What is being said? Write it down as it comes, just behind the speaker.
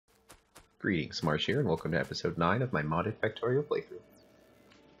Greetings, Marsh here, and welcome to episode 9 of my modded Factorio playthrough.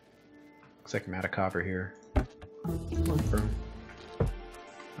 Looks like I'm out of copper here. Confirm.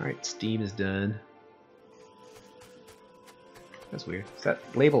 Alright, steam is done. That's weird. Does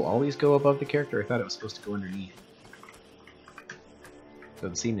that label always go above the character? I thought it was supposed to go underneath.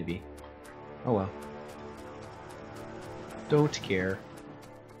 Doesn't seem to be. Oh well. Don't care.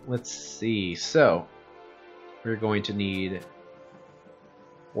 Let's see. So, we're going to need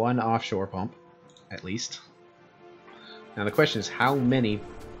one offshore pump, at least. Now the question is, how many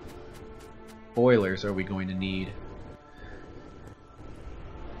boilers are we going to need?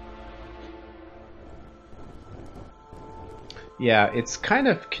 Yeah, it's kind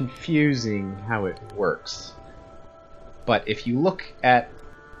of confusing how it works. But if you look at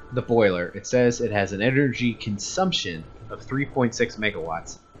the boiler, it says it has an energy consumption of 3.6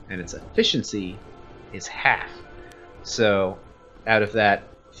 megawatts, and its efficiency is half. So out of that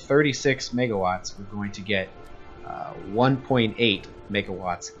 36 megawatts, we're going to get 1.8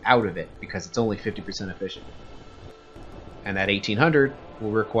 megawatts out of it because it's only 50% efficient. And that 1800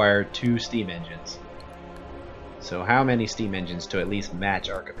 will require 2 steam engines. So how many steam engines to at least match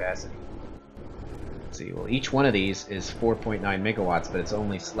our capacity? Let's see, well, each one of these is 4.9 megawatts, but it's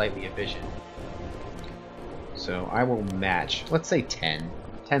only slightly efficient. So I will match, let's say 10.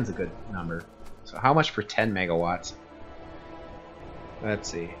 10's a good number. So how much for 10 megawatts?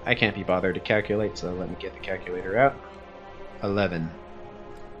 Let's see. I can't be bothered to calculate, so let me get the calculator out. 11.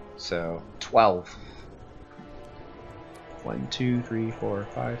 So 12. 1, 2, 3, 4,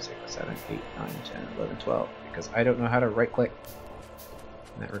 5, 6, 7, 8, 9, 10, 11, 12. Because I don't know how to right click.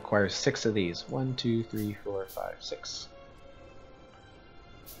 And that requires 6 of these. 1, 2, 3, 4, 5, 6.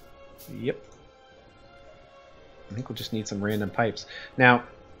 Yep. I think we'll just need some random pipes. Now,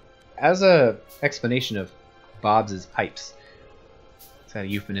 as a explanation of Bob's pipes, is that a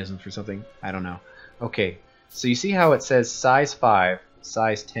euphemism for something? I don't know. Okay, so you see how it says size 5,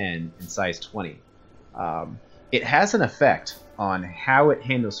 size 10, and size 20. It has an effect on how it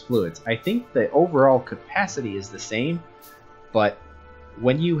handles fluids. I think the overall capacity is the same, but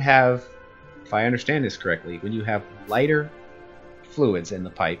when you have, if I understand this correctly, when you have lighter fluids in the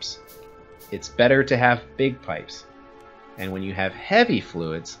pipes, it's better to have big pipes. And when you have heavy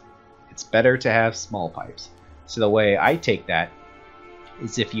fluids, it's better to have small pipes. So the way I take that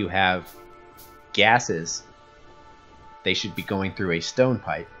is if you have gases, they should be going through a stone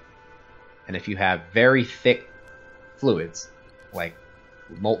pipe. And if you have very thick fluids, like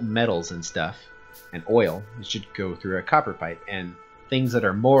molten metals and stuff, and oil, it should go through a copper pipe. And things that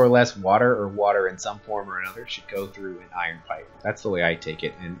are more or less water, or water in some form or another, should go through an iron pipe. That's the way I take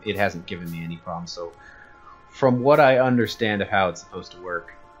it, and it hasn't given me any problems. So from what I understand of how it's supposed to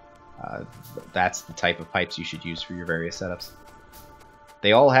work, that's the type of pipes you should use for your various setups.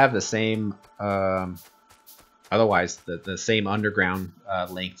 They all have the same, otherwise the same underground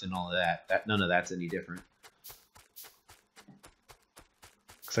length and all of that. None of that's any different.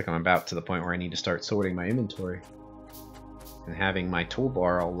 Looks like I'm about to the point where I need to start sorting my inventory and having my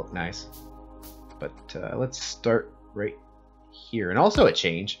toolbar all look nice. But let's start right here. And also a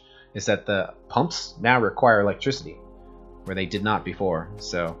change is that the pumps now require electricity, where they did not before.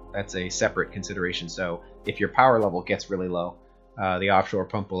 So that's a separate consideration. So if your power level gets really low, the offshore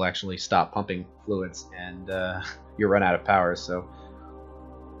pump will actually stop pumping fluids, and you run out of power. So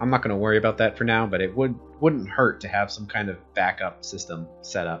I'm not going to worry about that for now, but it wouldn't hurt to have some kind of backup system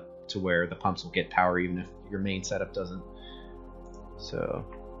set up to where the pumps will get power even if your main setup doesn't. So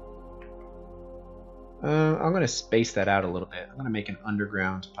I'm going to space that out a little bit. I'm going to make an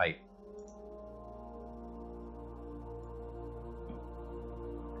underground pipe.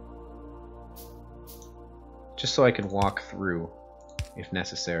 Just so I can walk through if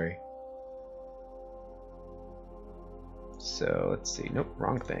necessary. So let's see. Nope,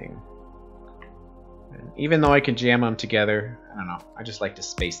 wrong thing. And even though I can jam them together, I don't know. I just like to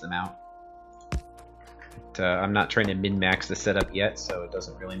space them out. But, I'm not trying to min-max the setup yet, so it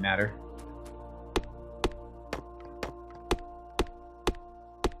doesn't really matter.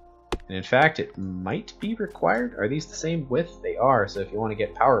 And in fact, it might be required. Are these the same width? They are, so if you want to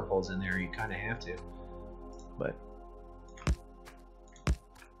get power poles in there, you kind of have to. But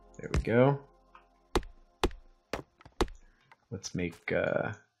there we go. Let's make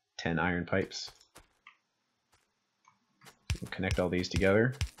 10 iron pipes. We'll connect all these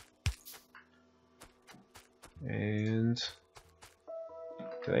together. And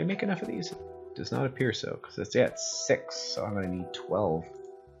did I make enough of these? It does not appear so, because it's at 6, so I'm going to need 12.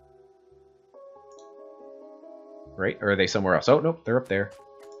 Right? Or are they somewhere else? Oh, nope, they're up there.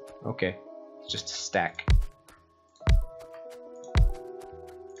 Okay, it's just a stack.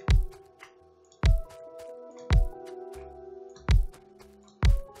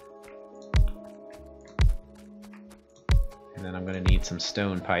 I'm going to need some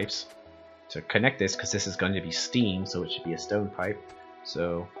stone pipes to connect this, because this is going to be steam, so it should be a stone pipe.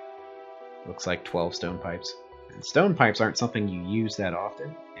 So looks like 12 stone pipes. And stone pipes aren't something you use that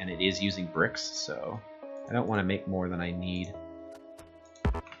often, and it is using bricks, so I don't want to make more than I need.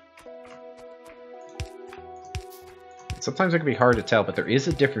 Sometimes it can be hard to tell, but there is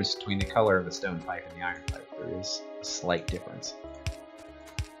a difference between the color of the stone pipe and the iron pipe. There is a slight difference.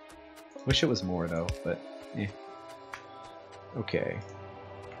 Wish it was more though, but eh. Okay.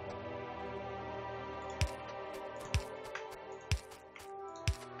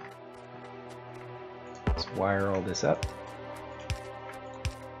 Let's wire all this up.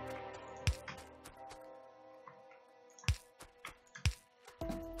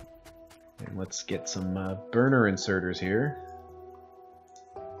 And let's get some burner inserters here.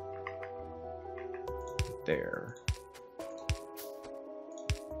 There.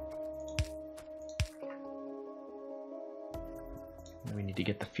 And we need to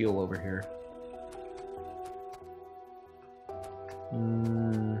get the fuel over here.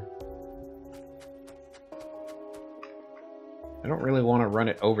 I don't really want to run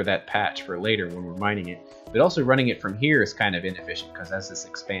it over that patch for later when we're mining it. But also running it from here is kind of inefficient, because as this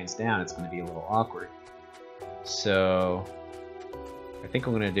expands down, it's going to be a little awkward. So I think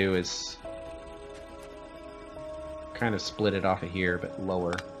what I'm going to do is kind of split it off of here, but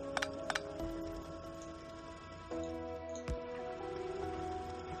lower.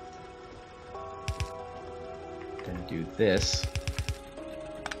 Then do this.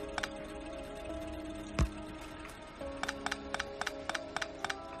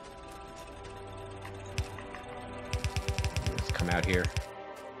 Let's come out here.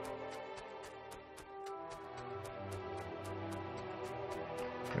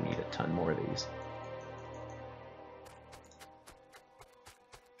 I need a ton more of these.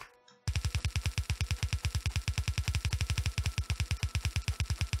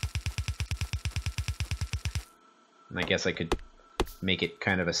 And I guess I could make it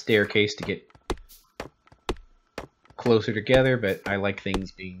kind of a staircase to get closer together, but I like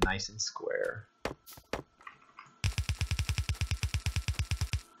things being nice and square.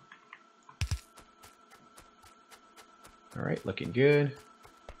 Alright, looking good.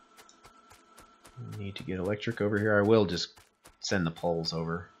 Need to get electric over here. I will just send the poles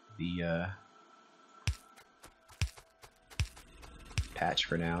over the patch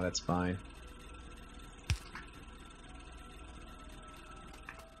for now, that's fine.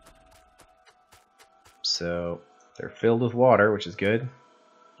 So they're filled with water, which is good.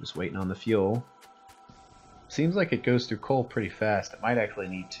 Just waiting on the fuel. Seems like it goes through coal pretty fast. It might actually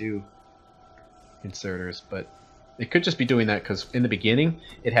need 2 inserters, but it could just be doing that because in the beginning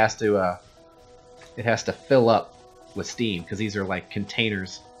it has to fill up with steam, because these are like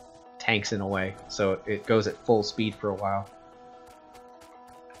containers, tanks in a way. So it goes at full speed for a while.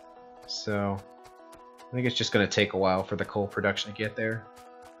 So I think it's just going to take a while for the coal production to get there.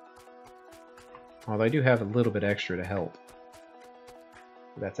 Although I do have a little bit extra to help.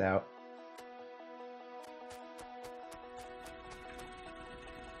 That's out.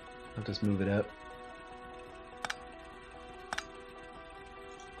 I'll just move it up.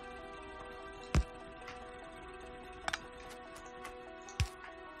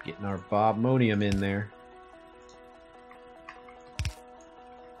 Getting our bobmonium in there.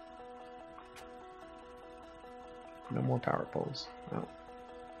 No more power poles. Oh,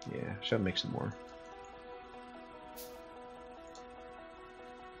 yeah, should make some more.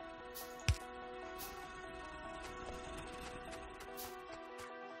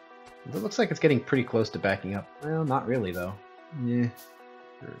 It looks like it's getting pretty close to backing up. Well, not really though. Yeah,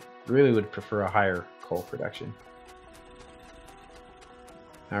 really would prefer a higher coal production.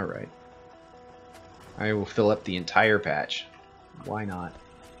 Alright. I will fill up the entire patch. Why not?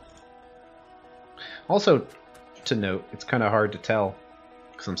 Also, to note, it's kind of hard to tell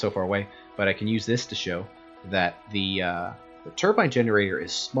because I'm so far away, but I can use this to show that the turbine generator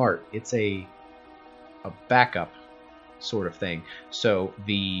is smart. It's a backup sort of thing. So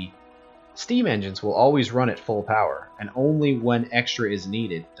the steam engines will always run at full power, and only when extra is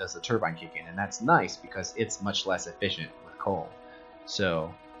needed does the turbine kick in, and that's nice because it's much less efficient with coal.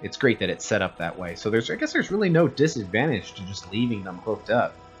 So it's great that it's set up that way. So I guess there's really no disadvantage to just leaving them hooked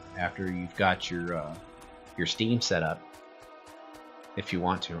up after you've got your steam set up. If you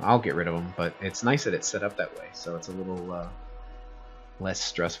want to, I'll get rid of them, but it's nice that it's set up that way, so it's a little less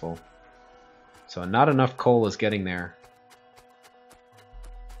stressful. So not enough coal is getting there.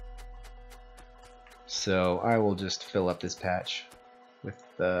 So I will just fill up this patch with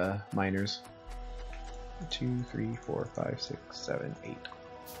miners. 2, 3, 4, 5, 6, 7, 8.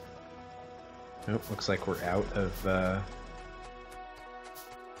 Nope, looks like we're out of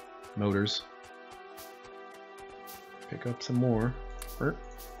motors. Pick up some more. Work.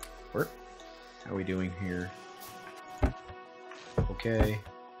 How are we doing here? Okay.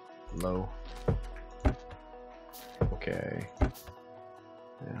 Low. Okay. Yeah,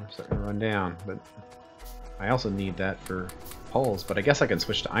 I'm starting to run down, but I also need that for poles, but I guess I can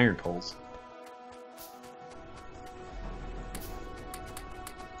switch to iron poles.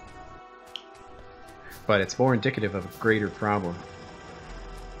 But it's more indicative of a greater problem.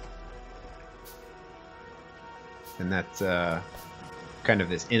 And that's kind of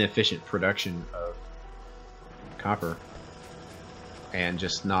this inefficient production of copper and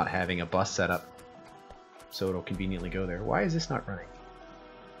just not having a bus set up so it'll conveniently go there. Why is this not running?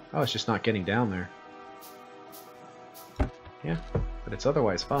 Oh, it's just not getting down there. Yeah, but it's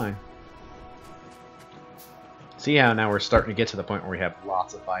otherwise fine. See how now we're starting to get to the point where we have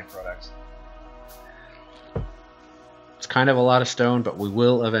lots of byproducts. It's kind of a lot of stone, but we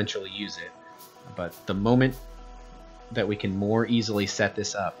will eventually use it. But the moment that we can more easily set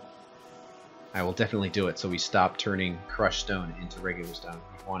this up, I will definitely do it so we stop turning crushed stone into regular stone.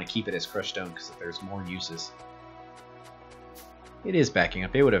 We want to keep it as crushed stone because there's more uses. It is backing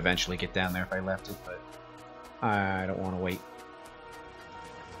up. It would eventually get down there if I left it, but I don't want to wait.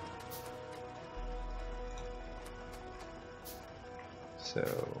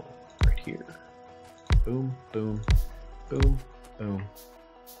 So, right here. Boom, boom, boom, boom.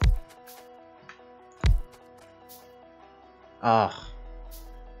 Ugh.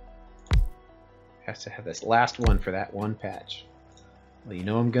 Has to have this last one for that one patch. Well, you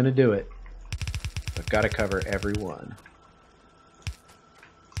know I'm gonna do it. I've got to cover every one.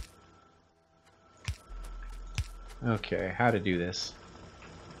 Okay, how to do this.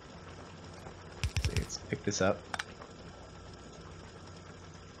 Let's pick this up.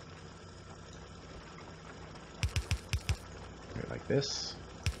 Go like this.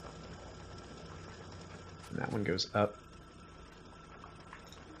 And that one goes up.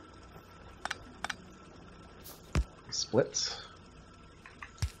 Splits.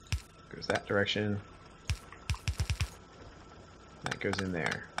 Goes that direction. That goes in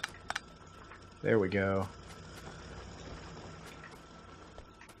there. There we go.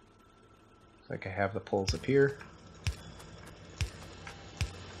 Looks like I have the poles up here.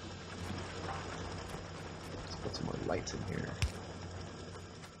 Let's put some more lights in here.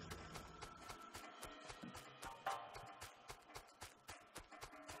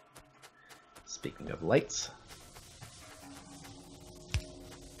 Speaking of lights,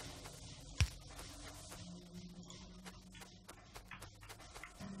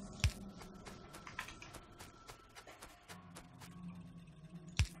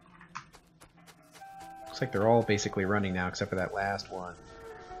 looks like they're all basically running now except for that last one.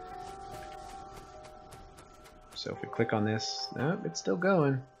 So if we click on this, no, it's still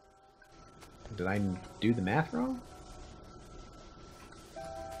going. Did I do the math wrong?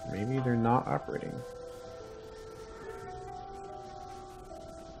 Maybe they're not operating.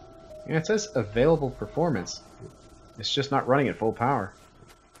 Yeah, it says available performance. It's just not running at full power.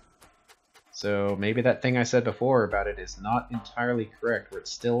 So maybe that thing I said before about it is not entirely correct, where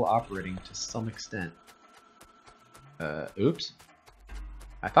it's still operating to some extent. Oops.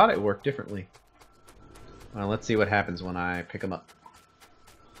 I thought it worked differently. Well, let's see what happens when I pick them up.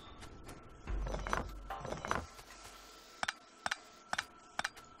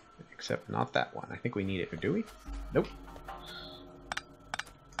 Except not that one. I think we need it, or do we? Nope.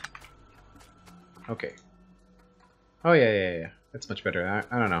 Okay. Oh yeah. That's much better.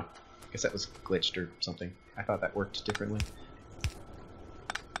 I don't know. I guess that was glitched or something. I thought that worked differently.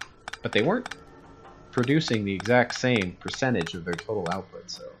 But they weren't producing the exact same percentage of their total output,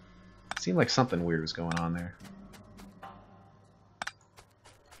 so it seemed like something weird was going on there.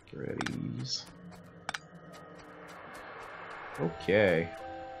 Get rid of these. Okay.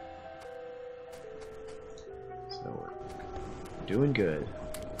 So we're doing good.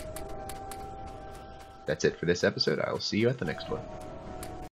 That's it for this episode. I will see you at the next one.